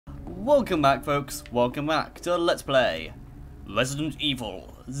Welcome back, folks. Welcome back to Let's Play Resident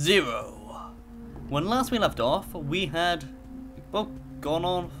Evil 0. When last we left off, we had, well, gone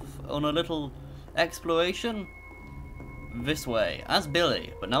on a little exploration this way as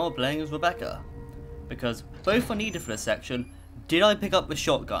Billy, but now we're playing as Rebecca. Because both are needed for this section. Did I pick up the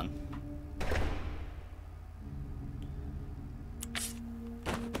shotgun?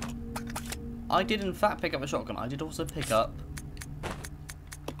 I did in fact pick up a shotgun. I did also pick up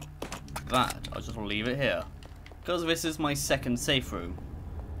that. I'll just leave it here. Because this is my second safe room.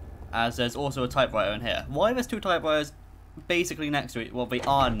 As there's also a typewriter in here. Why there's two typewriters basically next to each, well, they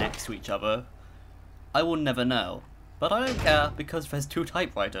are next to each other, I will never know. But I don't care because there's two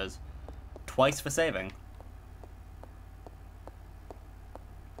typewriters. Twice for saving.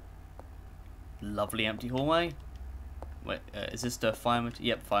 Lovely empty hallway. Wait, is this the fire motif?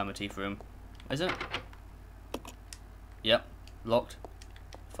 Yep, fire motif room. Is it? Yep, locked.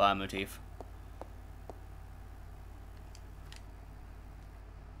 Fire motif.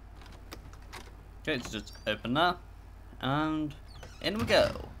 Okay, let's just open that. And in we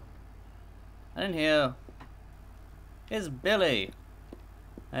go. And in here is Billy.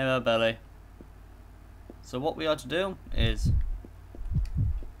 Hey there, Billy. So what we are to do is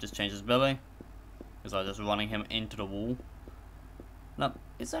just change this Billy. Because I'm just running him into the wall. Now,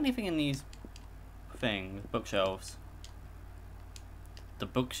 is there anything in these things? Bookshelves. The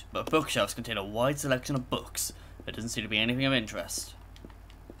bookshelves contain a wide selection of books. There doesn't seem to be anything of interest.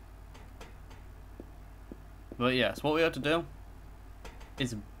 But yes, what we have to do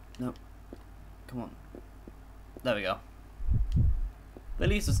is... No. Come on. There we go.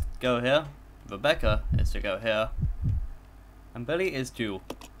 Billy's just go here. Rebecca is to go here. And Billy is to...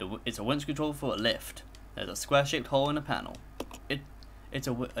 It's a winch control for a lift. There's a square-shaped hole in the panel. It's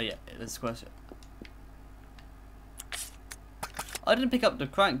a... yeah, it's a square... I didn't pick up the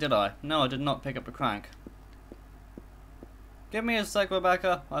crank, did I? No, I did not pick up the crank. Give me a sec,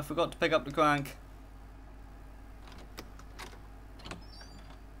 Rebecca. I forgot to pick up the crank.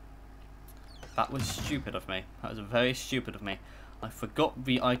 That was stupid of me. That was very stupid of me. I forgot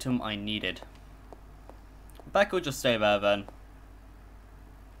the item I needed. Rebecca will just stay there then.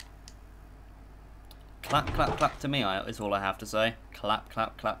 Clap, clap, clap to me is all I have to say. Clap,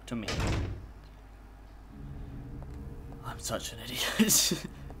 clap, clap to me. I'm such an idiot.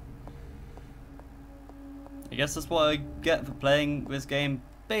 I guess that's what I get for playing this game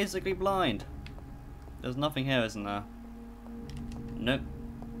basically blind. There's nothing here, isn't there? Nope.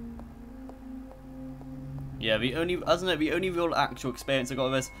 Yeah, the only real actual experience I got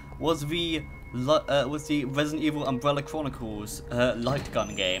of this was the Resident Evil Umbrella Chronicles light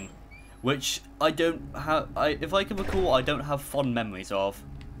gun game, which I don't have. If I can recall, I don't have fond memories of.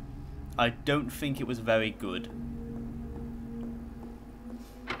 I don't think it was very good.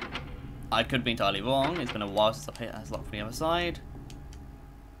 I could be entirely wrong. It's been a while since I've hit that lock from the other side.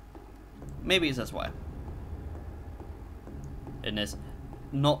 Maybe it's this way. In this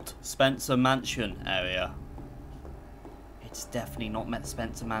not Spencer Mansion area. It's definitely not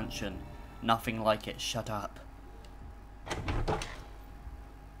Spencer Mansion. Nothing like it. Shut up.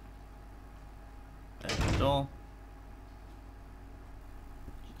 There's the door.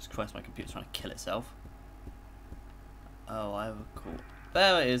 Jesus Christ, my computer's trying to kill itself. Oh, I recall.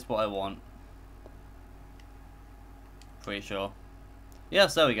 There it is, what I want. Pretty sure.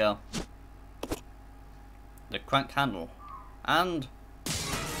 Yes, there we go. The crank handle. And...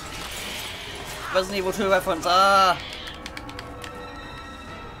 Resident Evil 2 reference, ah!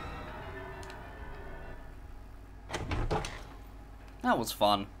 That was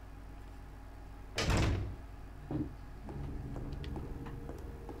fun.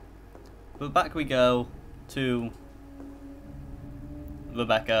 But back we go to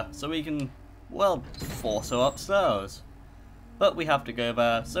Rebecca, so we can, well, force her upstairs. But we have to go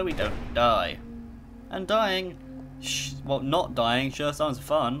there so we don't die. And dying, well, not dying sure sounds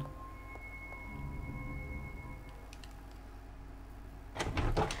fun.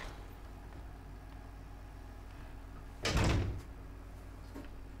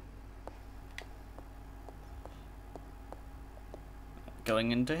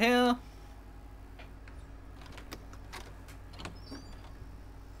 Going into here.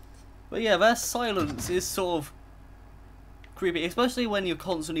 But yeah, their silence is sort of creepy, especially when you're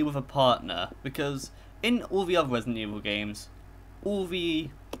constantly with a partner, because in all the other Resident Evil games, all the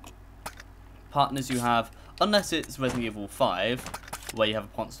partners you have, unless it's Resident Evil 5, where you have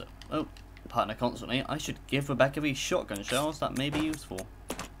a partner constantly, I should give Rebecca these shotgun shells, that may be useful.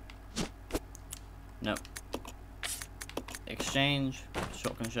 No. Exchange,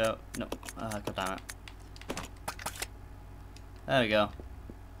 shotgun shell, no, god damn it. There we go.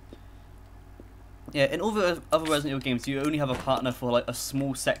 Yeah, in other Resident Evil games, you only have a partner for like a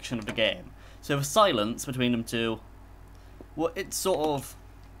small section of the game. So the silence between them two, well, it's sort of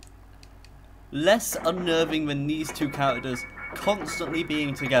less unnerving than these two characters constantly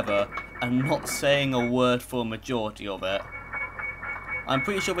being together and not saying a word for a majority of it. I'm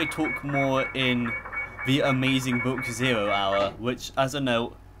pretty sure they talk more in the amazing book 0 Hour, which, as a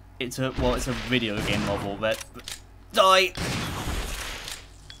note, it's a video game novel that die.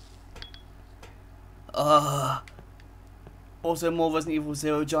 Also more Resident Evil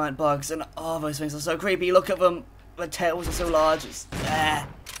 0 giant bugs, and those things are so creepy. Look at them. Their tails are so large. It's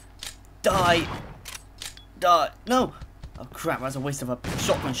die. No. Oh crap! That's a waste of a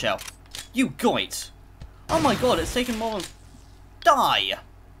shotgun shell. You goit. Oh my god! It's taken more than die.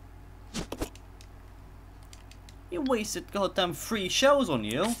 You wasted goddamn 3 shells on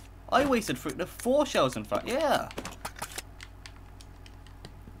you. I wasted 4 shells in fact. Yeah.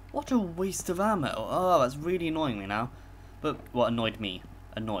 What a waste of ammo. Oh, that's really annoying me now. But what annoyed me?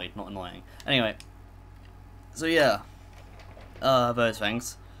 Annoyed, not annoying. Anyway. So yeah. Those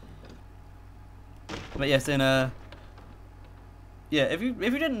things. But yes, yeah, if you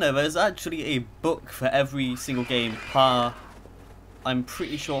didn't know, there's actually a book for every single game, I'm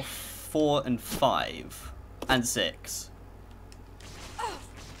pretty sure 4 and 5 and 6.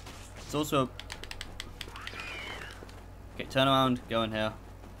 It's also okay. Turn around, go in here.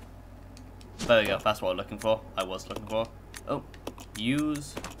 There we go. That's what I'm looking for. I was looking for. Oh,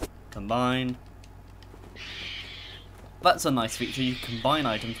 use, combine. That's a nice feature. You combine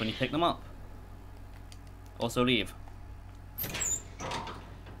items when you pick them up. Also leave.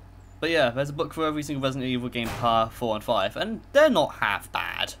 But yeah, there's a book for every single Resident Evil game, 4 and 5, and they're not half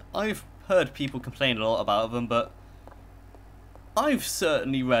bad. I've heard people complain a lot about them, but I've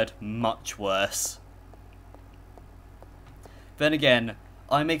certainly read much worse. Then again,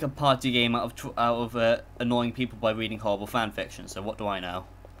 I make a party game out of annoying people by reading horrible fanfiction, so what do I know?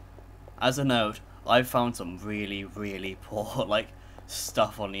 As a note, I've found some really, really poor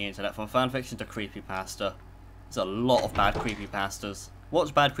stuff on the internet, from fanfiction to creepypasta. There's a lot of bad creepypastas.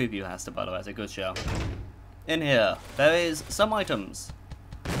 Watch Bad Creepypasta, by the way, it's a good show. In here, there is some items.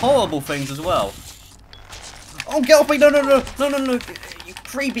 Horrible things as well. Oh, get off me! No, you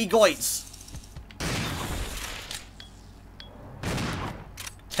creepy goits!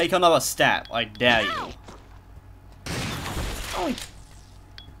 Take another step, I dare you. Oh,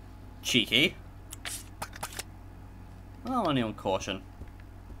 cheeky. Oh, only on caution.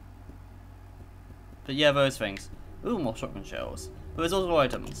 But yeah, those things. Ooh, more shotgun shells. But there's also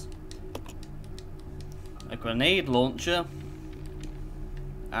items. A grenade launcher.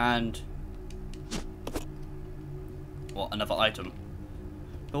 And another item.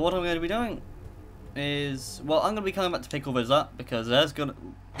 But what I'm going to be doing is, well, I'm going to be coming back to pick all those up, because there's gonna,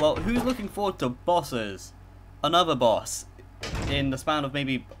 well, who's looking forward to bosses? Another boss in the span of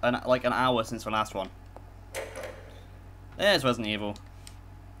maybe an hour since the last one. There's Resident Evil.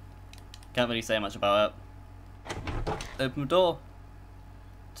 Can't really say much about it. Open the door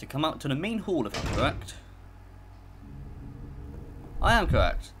to come out to the main hall, if I'm correct. I am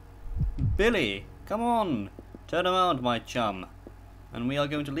correct. Billy, come on, turn around, my chum, and we are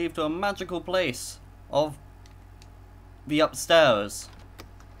going to leave to a magical place of the upstairs.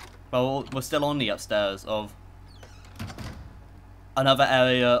 Well, we're still on the upstairs of another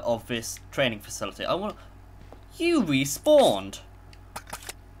area of this training facility. You respawned.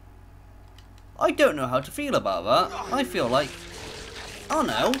 I don't know how to feel about that. I feel like, oh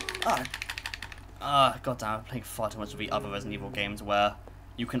no, god damn, I'm playing far too much of the other Resident Evil games where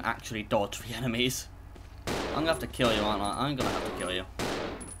you can actually dodge the enemies. I'm gonna have to kill you, aren't I? I'm gonna have to kill you.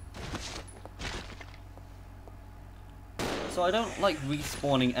 So I don't like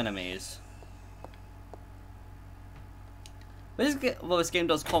respawning enemies. But this game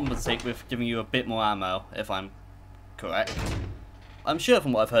does compensate with giving you a bit more ammo, if I'm correct. I'm sure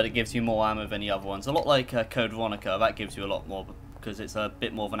from what I've heard it gives you more ammo than the other ones. A lot like Code Veronica, that gives you a lot more because it's a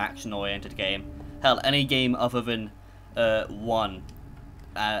bit more of an action-oriented game. Hell, any game other than 1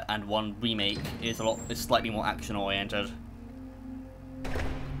 and 1 remake is slightly more action-oriented.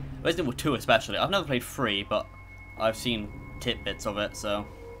 Resident Evil 2 especially. I've never played 3, but I've seen tidbits of it, so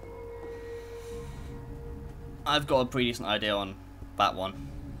I've got a pretty decent idea on that one.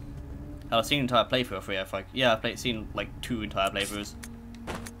 Hell, I've seen an entire playthrough of 3. I've seen like 2 entire playthroughs.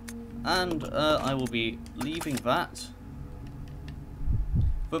 And I will be leaving that.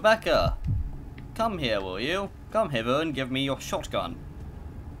 Rebecca, come here, will you? Come hither and give me your shotgun.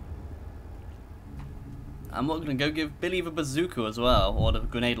 And we're going to go give Billy the bazooka as well, or the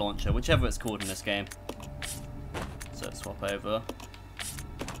grenade launcher, whichever it's called in this game. So let's swap over.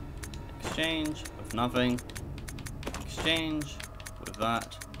 Exchange, nothing. Exchange with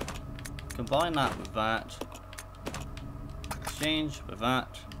that. Combine that with that. Exchange with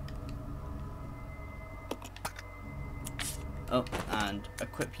that. Oh, and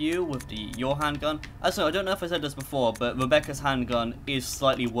equip you with your handgun. Also, I don't know if I said this before, but Rebecca's handgun is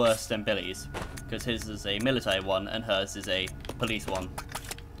slightly worse than Billy's, because his is a military one and hers is a police one.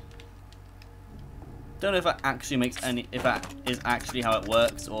 Don't know if that actually makes any, if that is actually how it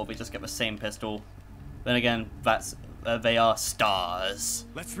works, or if we just get the same pistol. Then again, that's they are stars.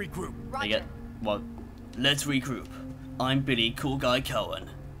 Let's regroup. They get, well, let's regroup. I'm Billy Cool Guy Cohen.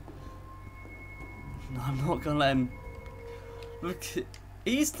 No, I'm not gonna let him. Look,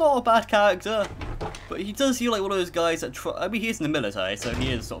 he's not a bad character, but he does seem like one of those guys that try. I mean, he's in the military, so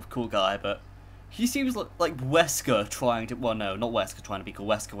he is sort of a cool guy, but he seems like Wesker trying to. Well, no, not Wesker trying to be cool.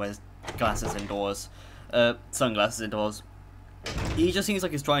 Wesker wears glasses indoors, sunglasses indoors. He just seems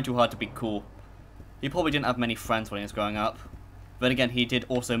like he's trying too hard to be cool. He probably didn't have many friends when he was growing up. Then again, he did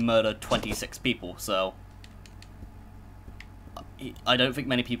also murder 26 people, so I don't think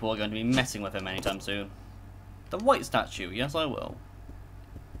many people are going to be messing with him anytime soon. The white statue, yes I will.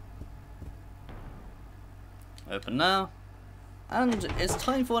 Open now. And it's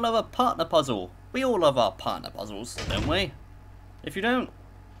time for another partner puzzle. We all love our partner puzzles, don't we? If you don't,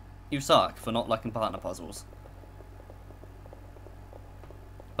 you suck for not liking partner puzzles.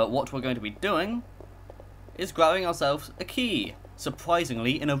 But what we're going to be doing is grabbing ourselves a key.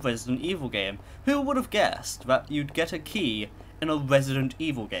 Surprisingly, in a Resident Evil game. Who would have guessed that you'd get a key in a Resident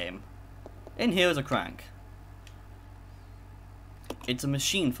Evil game? In here is a crank. It's a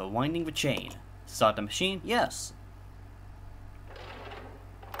machine for winding the chain. Start the machine? Yes.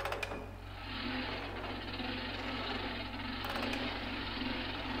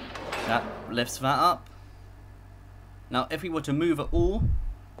 That lifts that up. Now, if we were to move it all,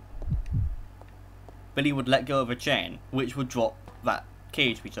 Billy would let go of a chain, which would drop that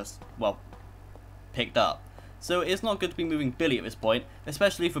cage we just, well, picked up. So it's not good to be moving Billy at this point,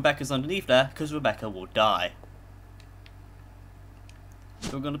 especially if Rebecca's underneath there, because Rebecca will die.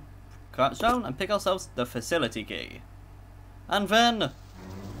 So we're going to crouch down and pick ourselves the facility key. And then,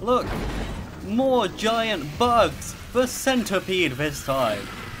 look, more giant bugs! The centipede this time.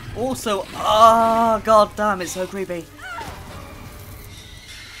 Also, god damn, it's so creepy.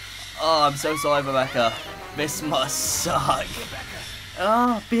 Oh, I'm so sorry, Rebecca. This must suck.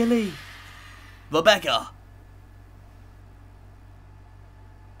 Billy. Rebecca.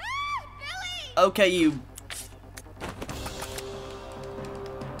 Billy! Okay, you.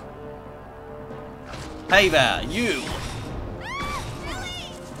 Hey there, you. Billy!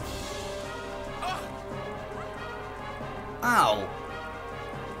 Ow.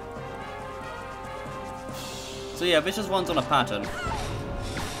 So yeah, this just runs on a pattern.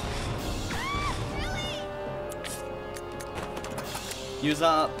 Use that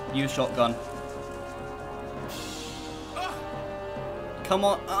up. Use shotgun. Come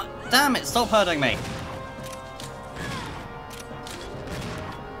on. Damn it, stop hurting me.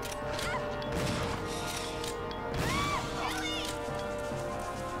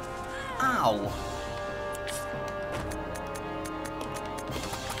 Ow.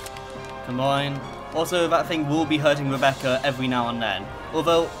 Come on. Also, that thing will be hurting Rebecca every now and then.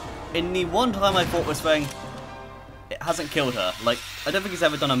 Although, in the one time I fought this thing, it hasn't killed her. Like, I don't think it's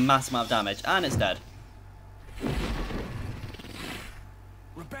ever done a mass amount of damage, and it's dead.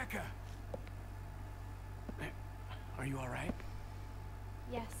 Rebecca! Are you alright?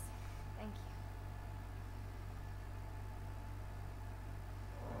 Yes, thank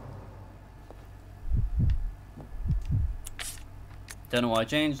you. Don't know why I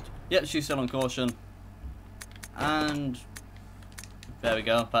changed. Yep, she's still on caution. And there we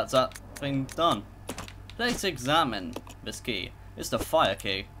go, that's that thing done. Let's examine this key. It's the fire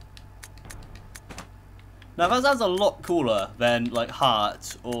key. Now that sounds a lot cooler than like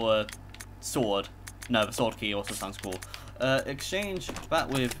heart or sword. No, the sword key also sounds cool. Exchange that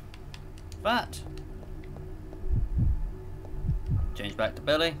with that. Change back to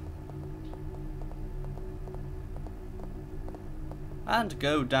Billy. And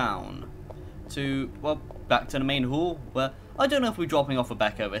go down to, well, back to the main hall, where I don't know if we're dropping off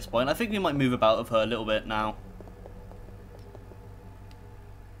Rebecca at this point. I think we might move about with her a little bit now.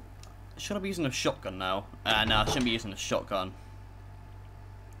 Should I be using a shotgun now? No, I shouldn't be using a shotgun.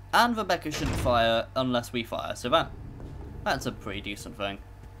 And Rebecca shouldn't fire unless we fire, so that's a pretty decent thing.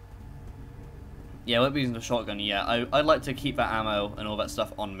 Yeah, I won't be using the shotgun yet. I'd like to keep that ammo and all that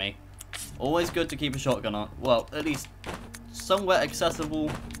stuff on me. Always good to keep a shotgun on, well, at least somewhere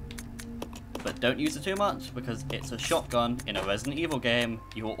accessible. but don't use it too much because it's a shotgun in a Resident Evil game.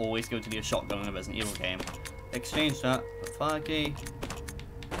 You will always go to need a shotgun in a Resident Evil game. Exchange that for fire key.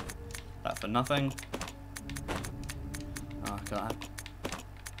 That for nothing. Oh god.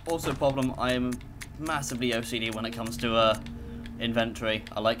 Also problem, I am massively OCD when it comes to inventory.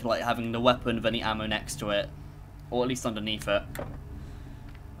 I like having the weapon with any ammo next to it. Or at least underneath it.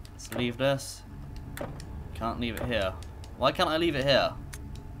 Let's leave this. Can't leave it here. Why can't I leave it here?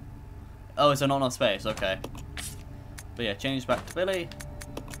 Oh, it's not enough space, okay. But yeah, change back to Billy.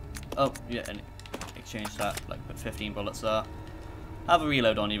 Oh, yeah, and exchange that, like put 15 bullets there. Have a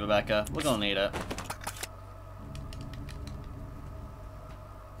reload on you, Rebecca. We're gonna need it.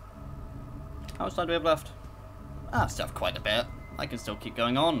 How much time do we have left? Ah, still have quite a bit. I can still keep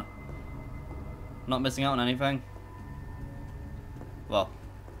going on. Not missing out on anything. Well,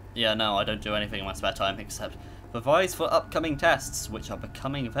 yeah, no, I don't do anything in my spare time except revise for upcoming tests, which are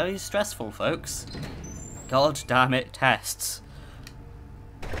becoming very stressful, folks. God damn it, tests.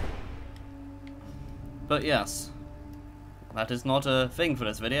 But yes, that is not a thing for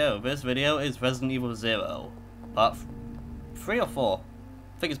this video. This video is Resident Evil 0. Part 3 or 4?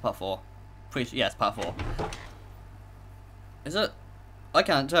 I think it's part 4. Yeah, it's part 4. Is it? I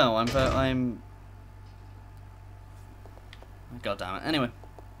can't tell. I'm... God damn it. Anyway,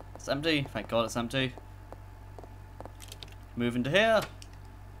 it's empty. Thank God it's empty. Move into here.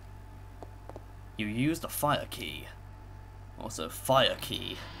 You used a fire key. Also, fire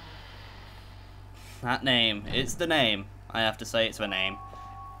key. That name. It's the name. I have to say it's the name.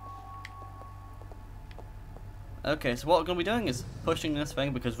 Okay, so what we're going to be doing is pushing this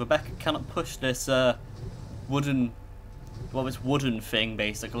thing because Rebecca cannot push this wooden thing,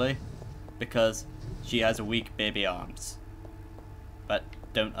 basically. Because she has weak baby arms. But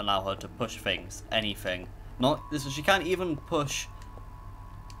don't allow her to push things. Anything. Not this. She can't even push.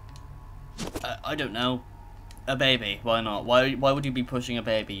 I don't know. A baby. Why not? Why would you be pushing a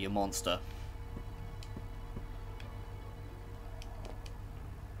baby, you monster?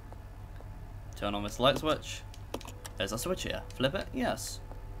 Turn on this light switch. There's a switch here. Flip it. Yes.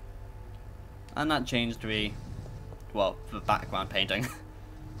 And that changed the background painting.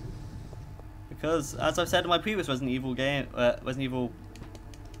 Because, as I've said in my previous Resident Evil game, Resident Evil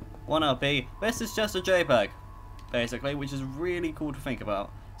 1 LP, this is just a JPEG, basically, which is really cool to think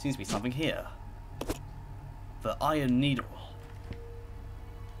about. Seems to be something here. The Iron Needle.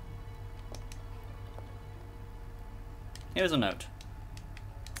 Here's a note.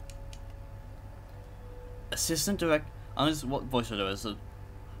 Assistant Direct... what voice should I do? Is it?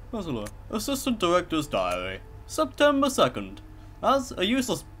 Assistant Director's Diary. September 2nd. As a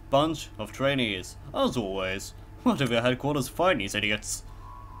useless bunch of trainees, as always. What if your headquarters find these idiots?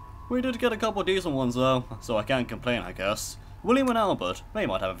 We did get a couple decent ones though, so I can't complain, I guess. William and Albert, they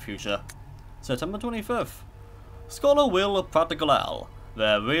might have a future. September 25th. Scholar Will of Practical Al.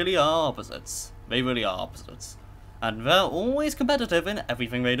 They really are opposites. They really are opposites. And they're always competitive in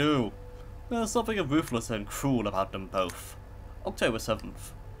everything they do. There's something ruthless and cruel about them both. October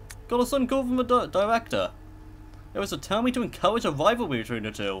 7th. Got a sudden call from the director. It was determined to encourage a rivalry between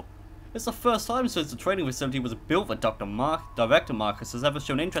the two. It's the first time since the training facility was built that Director Marcus has ever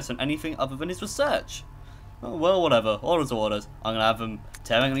shown interest in anything other than his research. Oh, well, whatever. Orders are orders. I'm gonna have them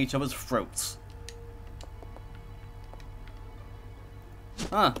tearing on each other's throats.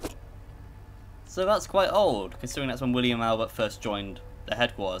 Huh. So that's quite old, considering that's when William and Albert first joined the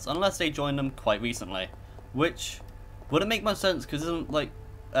headquarters. Unless they joined them quite recently. Which wouldn't make much sense, because isn't, like,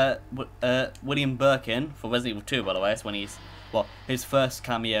 William Birkin, for Resident Evil 2, by the way, it's when he's, well, his first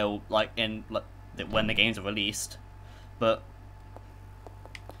cameo, like, in, like, when the games are released. But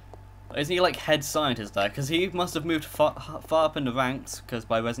isn't he, like, head scientist there? Because he must have moved far up in the ranks, because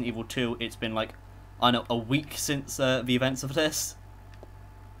by Resident Evil 2, it's been, like, I don't know, a week since the events of this.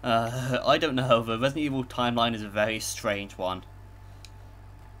 I don't know, the Resident Evil timeline is a very strange one.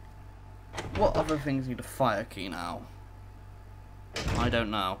 What other things need a fire key now? I don't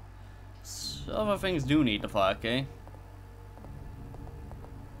know. So other things do need the fire key.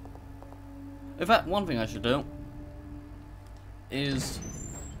 In fact, one thing I should do is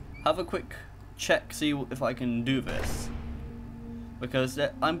have a quick check, see if I can do this. Because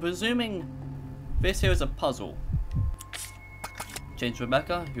I'm presuming this here is a puzzle. Change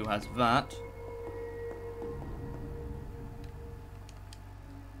Rebecca, who has that.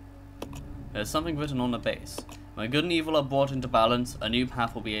 There's something written on the base. When good and evil are brought into balance, a new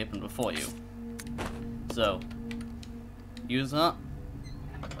path will be opened before you. So, use that.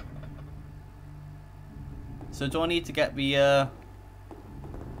 So do I need to get the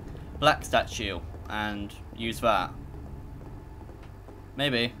black statue and use that?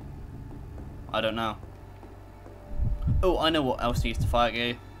 Maybe. I don't know. Oh, I know what else needs to fire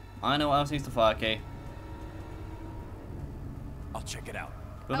key. I know what else needs to fire key. I'll check it out.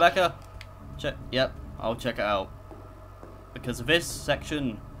 Rebecca, check. Yep, I'll check it out. Because this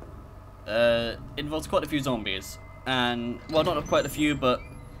section involves quite a few zombies, and well, not quite a few, but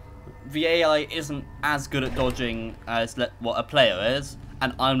the AI isn't as good at dodging as what a player is,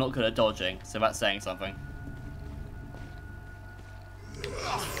 and I'm not good at dodging, so that's saying something.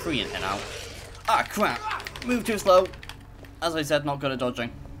 3 in here now. Ah, crap! Move too slow. As I said, not good at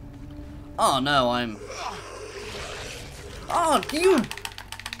dodging. Oh no, I'm. Oh, you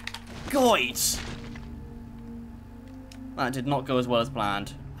guys! That did not go as well as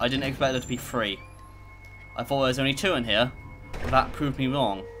planned. I didn't expect there to be 3. I thought there was only 2 in here. That proved me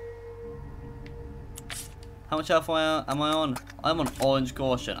wrong. How much health am I on? I'm on orange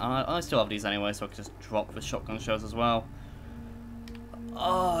caution. I still have these anyway, so I can just drop the shotgun shells as well.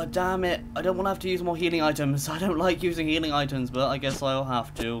 Oh, damn it. I don't want to have to use more healing items. I don't like using healing items, but I guess I'll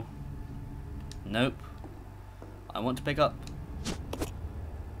have to. Nope. I want to pick up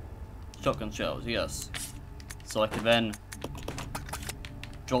shotgun shells, yes. So I can then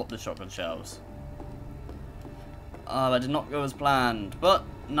drop the shotgun shells. Ah, that did not go as planned, but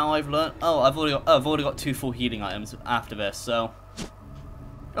now I've learned. Oh, I've already got 2 full healing items after this, so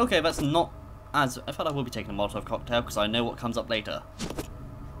okay, that's not as. I thought I will be taking a Molotov cocktail because I know what comes up later.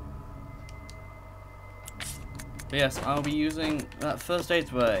 But yes, I'll be using that first aid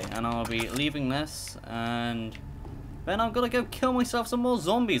spray, and I'll be leaving this, and then I'm gonna go kill myself some more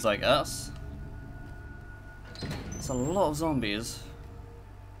zombies, I guess. It's a lot of zombies.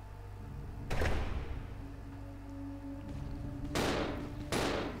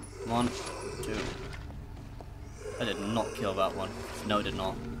 One, 2. I did not kill that one. No, I did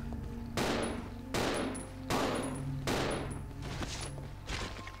not.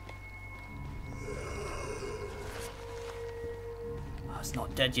 Oh, it's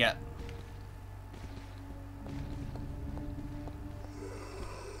not dead yet.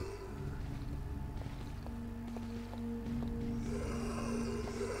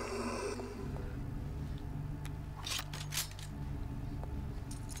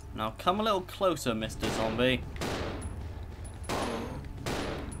 Now come a little closer, Mr. Zombie.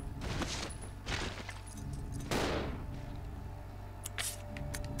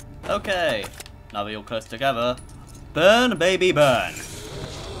 Okay, now that you're close together, burn, baby, burn.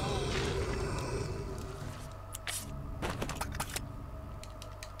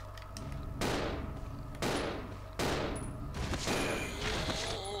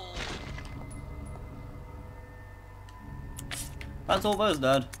 That's all those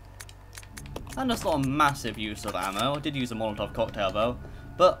dead. And that's not a massive use of ammo. I did use a Molotov cocktail though,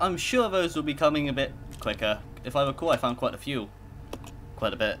 but I'm sure those will be coming a bit quicker. If I recall, I found quite a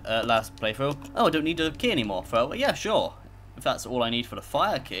bit last playthrough. Oh, I don't need a key anymore. Throw it. Yeah, sure. If that's all I need for the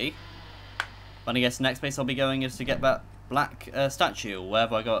fire key. But I guess the next place I'll be going is to get that black statue,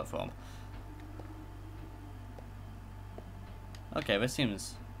 wherever I got it from. Okay, this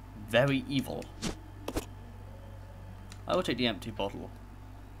seems very evil. I will take the empty bottle.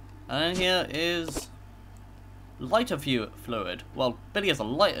 And here is lighter fluid. Well, Billy has a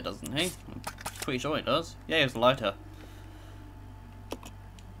lighter, doesn't he? I'm pretty sure he does. Yeah, he has a lighter.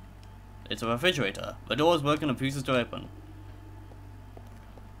 It's a refrigerator. The door is broken and refuses to open.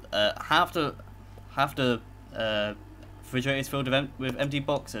 Half the refrigerator is filled with empty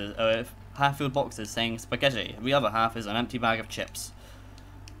boxes, half-filled boxes saying spaghetti. The other half is an empty bag of chips.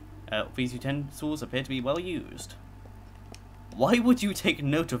 These utensils appear to be well used. Why would you take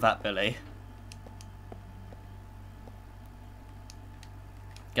note of that, Billy?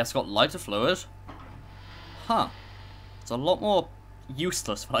 Guess got lighter fluid? Huh. It's a lot more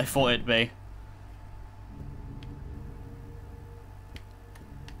useless than I thought it'd be.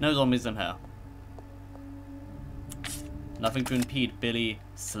 No zombies in here. Nothing to impede Billy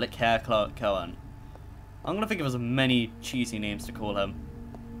Slick Hair Cohen. I'm gonna think of as many cheesy names to call him.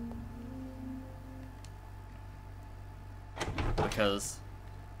 Because,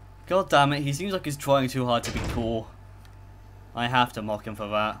 god damn it, he seems like he's trying too hard to be cool. I have to mock him for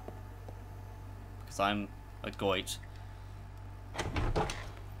that. Because I'm a goit.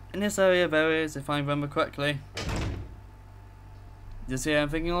 In this area there is, if I remember correctly. Is this the area I'm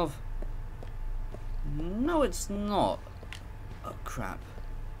thinking of? No, it's not. Oh crap.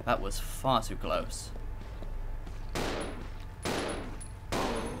 That was far too close.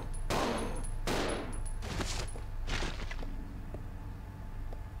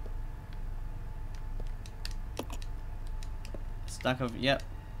 Stack of, yep.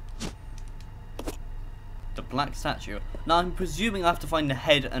 The black statue. Now I'm presuming I have to find the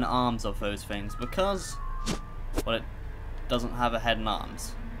head and arms of those things because, well, it doesn't have a head and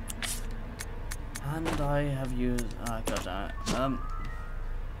arms. And I have used, god damn it.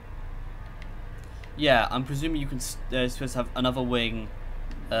 Yeah, I'm presuming you can, supposed to have another wing,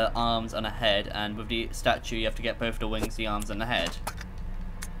 arms and a head, and with the statue you have to get both the wings, the arms and the head.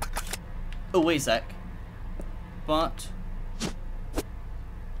 Oh, wait a sec. But...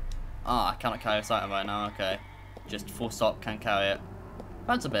 I cannot carry this item right now, okay. Just full stop, can't carry it.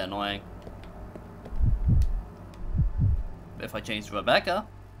 That's a bit annoying. But if I change to Rebecca,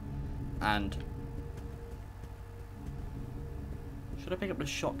 and... Should I pick up the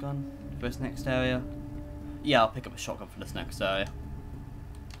shotgun for this next area? Yeah, I'll pick up a shotgun for this next area.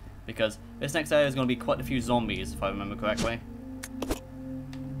 Because this next area is going to be quite a few zombies, if I remember correctly.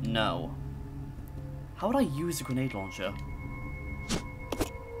 No. How would I use a grenade launcher?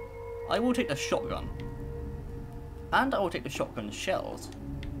 I will take the shotgun. And I will take the shotgun shells.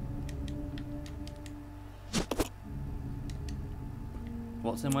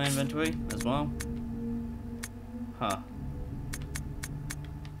 What's in my inventory as well? Huh.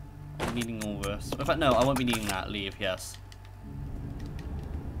 I'm needing all this. In fact, no, I won't be needing that. Leave, yes.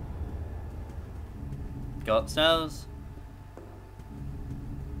 Go upstairs.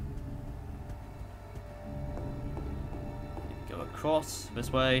 Go across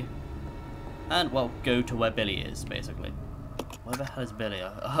this way. And, well, go to where Billy is, basically. Where the hell is Billy?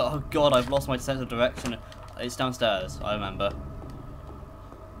 Oh god, I've lost my sense of direction. It's downstairs, I remember.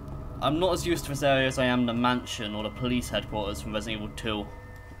 I'm not as used to this area as I am the mansion or the police headquarters from Resident Evil 2.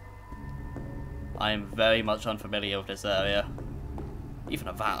 I am very much unfamiliar with this area. Even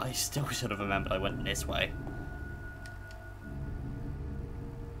at that, I still should have remembered I went this way.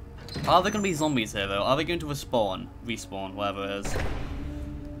 Are there going to be zombies here, though? Are they going to respawn? Respawn, whatever it is.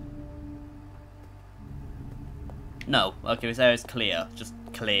 No. Okay, this area is clear. Just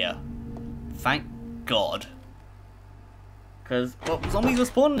clear. Thank God. Because, well, zombies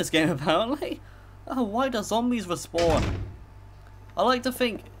respawn in this game, apparently. Oh, why do zombies respawn? I like to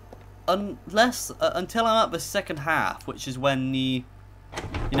think, unless, until I'm at the second half, which is when the,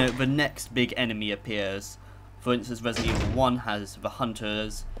 you know, the next big enemy appears. For instance, Resident Evil 1 has the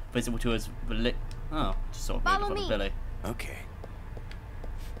hunters, Resident Evil 2 has the oh, just sort of Follow me. Billy. Okay.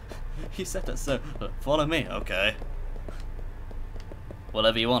 He said that so, follow me, okay.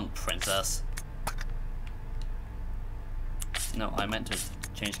 Whatever you want, princess. No, I meant to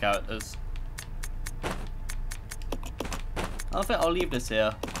change characters. I think I'll leave this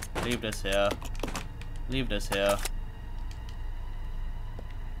here. Leave this here. Leave this here.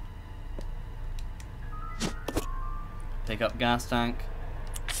 Pick up gas tank.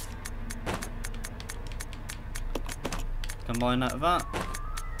 Combine that with that.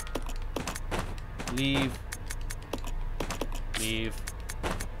 Leave. Leave.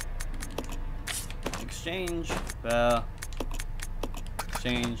 Exchange. There.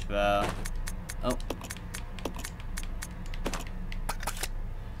 Exchange. There. Oh.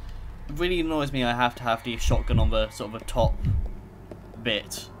 It really annoys me I have to have the shotgun on the sort of the top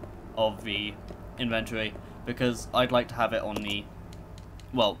bit of the inventory, because I'd like to have it on the,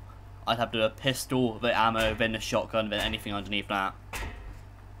 well, I'd have the pistol, the ammo, then the shotgun, then anything underneath that.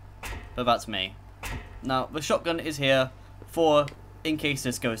 But that's me. Now, the shotgun is here for in case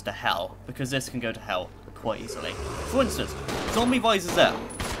this goes to hell, because this can go to hell quite easily. For instance, zombie voice is there.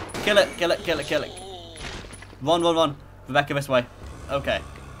 Kill it, kill it, kill it, kill it. Run, run, run. Rebecca, this way. Okay.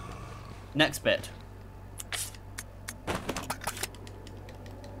 Next bit.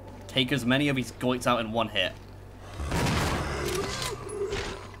 Take as many of these goits out in one hit.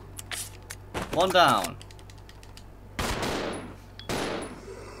 One down.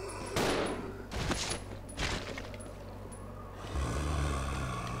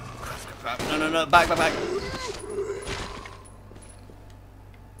 Crap. No, back.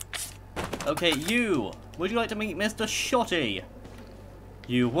 Okay, you. Would you like to meet Mr. Shotty?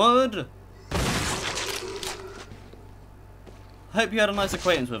 You would? Hope you had a nice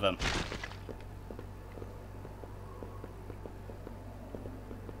acquaintance with him.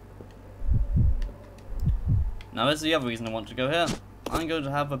 Now, this is the other reason I want to go here. I'm going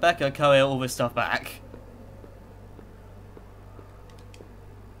to have Rebecca carry all this stuff back.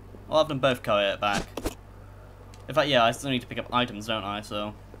 I'll have them both carry it back. In fact, yeah, I still need to pick up items, don't I?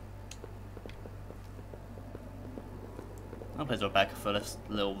 So I'll play Rebecca for this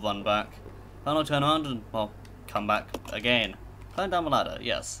little run back. Then I'll turn around and, well, come back again. Climb down the ladder,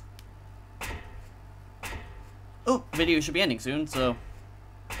 yes. Oh, video should be ending soon, so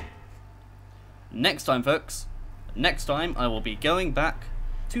next time, folks. Next time, I will be going back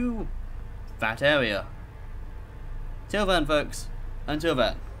to that area. Till then, folks. Until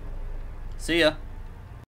then. See ya.